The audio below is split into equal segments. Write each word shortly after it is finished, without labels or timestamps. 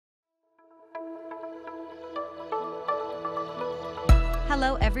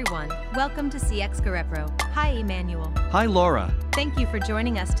Hello everyone, welcome to CX Garepro. Hi Emmanuel. Hi Laura. Thank you for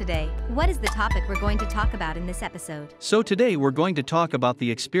joining us today. What is the topic we're going to talk about in this episode? So today we're going to talk about the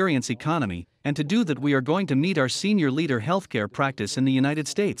experience economy, and to do that we are going to meet our senior leader healthcare practice in the United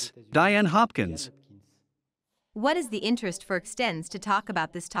States, Diane Hopkins. What is the interest for Extens to talk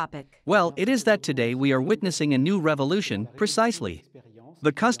about this topic? Well, it is that today we are witnessing a new revolution, precisely.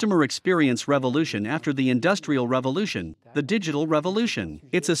 The customer experience revolution after the industrial revolution, the digital revolution.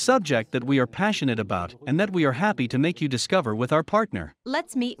 It's a subject that we are passionate about and that we are happy to make you discover with our partner.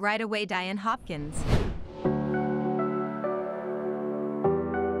 Let's meet right away Diane Hopkins.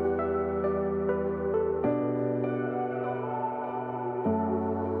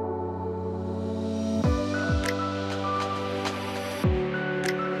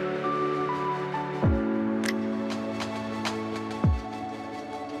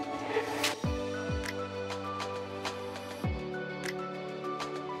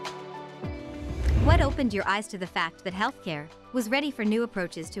 What opened your eyes to the fact that healthcare was ready for new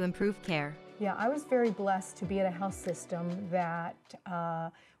approaches to improve care? Yeah, I was very blessed to be at a health system that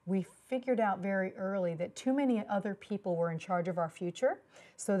we figured out very early that too many other people were in charge of our future,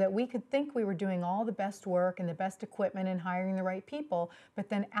 so that we could think we were doing all the best work and the best equipment and hiring the right people, but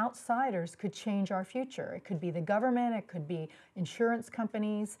then outsiders could change our future. It could be the government, it could be insurance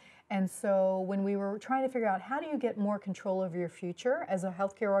companies. And so when we were trying to figure out how do you get more control over your future as a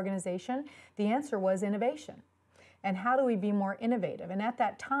healthcare organization, the answer was innovation. And how do we be more innovative? And at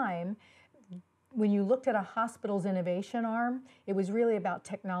that time, when you looked at a hospital's innovation arm, it was really about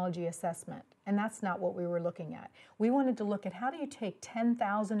technology assessment, and that's not what we were looking at. We wanted to look at how do you take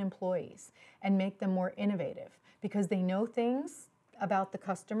 10,000 employees and make them more innovative, because they know things about the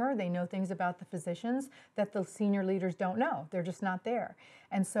customer, they know things about the physicians that the senior leaders don't know. They're just not there.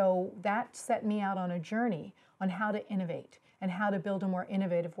 And so that set me out on a journey on how to innovate and how to build a more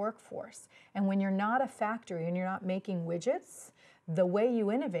innovative workforce. And when you're not a factory and you're not making widgets, the way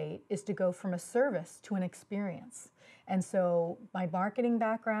you innovate is to go from a service to an experience. And so my marketing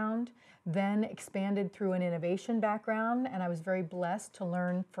background then expanded through an innovation background, and I was very blessed to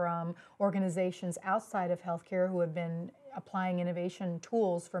learn from organizations outside of healthcare who have been applying innovation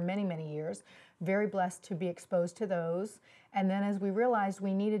tools for many, many years. Very blessed to be exposed to those. And then as we realized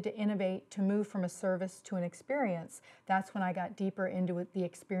we needed to innovate to move from a service to an experience, that's when I got deeper into the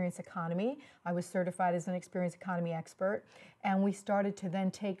experience economy. I was certified as an experience economy expert, and we started to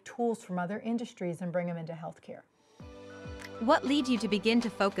then take tools from other industries and bring them into healthcare. What led you to begin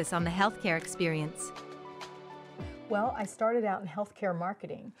to focus on the healthcare experience? Well, I started out in healthcare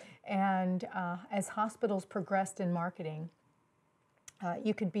marketing, and as hospitals progressed in marketing,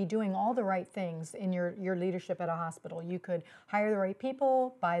 you could be doing all the right things in your leadership at a hospital. You could hire the right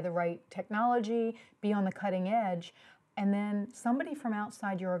people, buy the right technology, be on the cutting edge, and then somebody from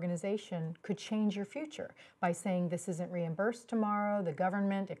outside your organization could change your future by saying this isn't reimbursed tomorrow, the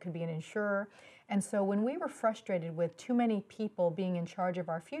government, it could be an insurer. And so when we were frustrated with too many people being in charge of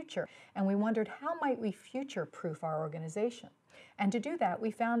our future, and we wondered how might we future-proof our organization? And to do that,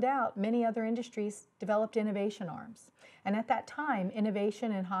 we found out many other industries developed innovation arms. And at that time,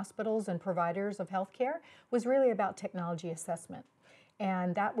 innovation in hospitals and providers of healthcare was really about technology assessment.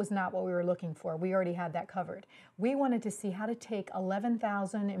 And that was not what we were looking for. We already had that covered. We wanted to see how to take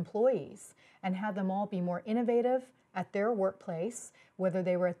 11,000 employees and have them all be more innovative at their workplace, whether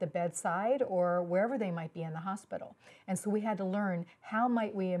they were at the bedside or wherever they might be in the hospital. And so we had to learn how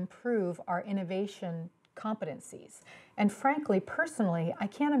might we improve our innovation competencies. And frankly, personally, I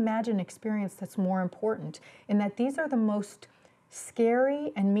can't imagine an experience that's more important, in that these are the most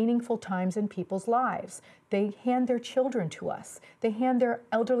scary and meaningful times in people's lives. They hand their children to us, they hand their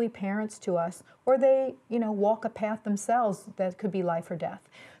elderly parents to us, or they, walk a path themselves that could be life or death.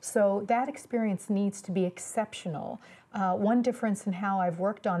 So that experience needs to be exceptional. One difference in how I've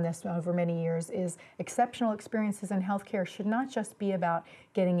worked on this over many years is exceptional experiences in healthcare should not just be about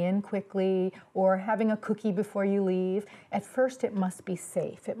getting in quickly or having a cookie before you leave. At first, it must be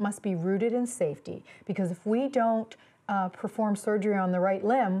safe. It must be rooted in safety, because if we don't perform surgery on the right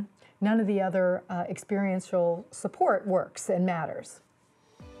limb, none of the other experiential support works and matters.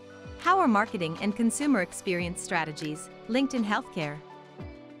 How are marketing and consumer experience strategies linked in healthcare?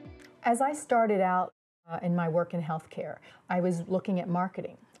 As I started out in my work in healthcare, I was looking at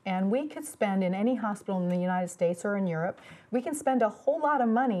marketing. And we could spend in any hospital in the United States or in Europe, we can spend a whole lot of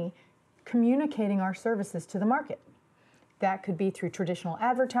money communicating our services to the market. That could be through traditional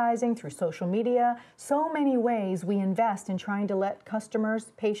advertising, through social media. So many ways we invest in trying to let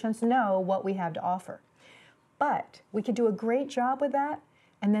customers, patients know what we have to offer. But we could do a great job with that,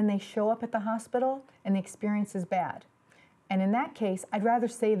 and then they show up at the hospital and the experience is bad. And in that case, I'd rather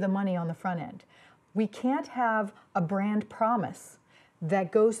save the money on the front end. We can't have a brand promise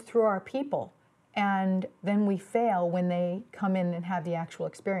that goes through our people and then we fail when they come in and have the actual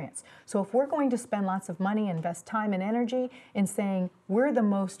experience. So if we're going to spend lots of money, invest time and energy in saying we're the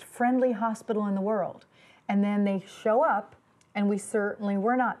most friendly hospital in the world, and then they show up and we certainly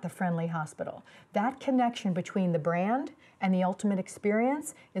were not the friendly hospital, that connection between the brand and the ultimate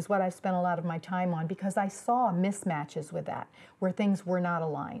experience is what I've spent a lot of my time on, because I saw mismatches with that, where things were not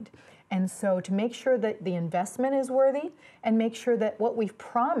aligned. And so to make sure that the investment is worthy and make sure that what we've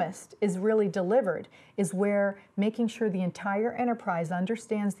promised is really delivered is where making sure the entire enterprise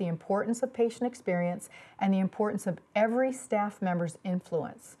understands the importance of patient experience and the importance of every staff member's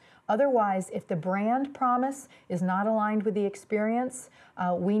influence. Otherwise, if the brand promise is not aligned with the experience,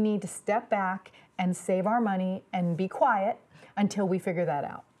 we need to step back and save our money and be quiet until we figure that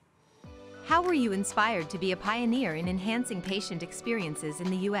out. How were you inspired to be a pioneer in enhancing patient experiences in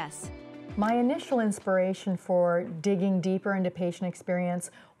the U.S.? My initial inspiration for digging deeper into patient experience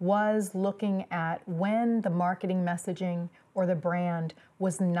was looking at when the marketing messaging or the brand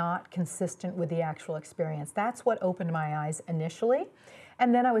was not consistent with the actual experience. That's what opened my eyes initially.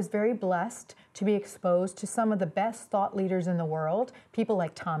 And then I was very blessed to be exposed to some of the best thought leaders in the world, people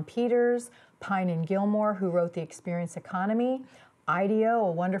like Tom Peters, Pine and Gilmore, who wrote The Experience Economy, IDEO,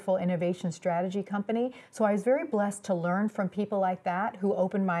 a wonderful innovation strategy company. So I was very blessed to learn from people like that who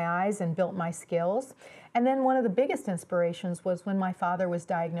opened my eyes and built my skills. And then one of the biggest inspirations was when my father was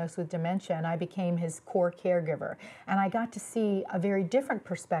diagnosed with dementia and I became his core caregiver. And I got to see a very different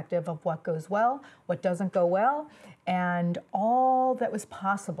perspective of what goes well, what doesn't go well, and all that was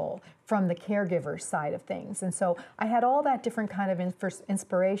possible from the caregiver side of things. And so I had all that different kind of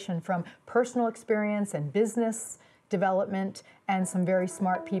inspiration from personal experience and business development and some very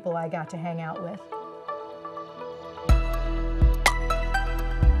smart people I got to hang out with.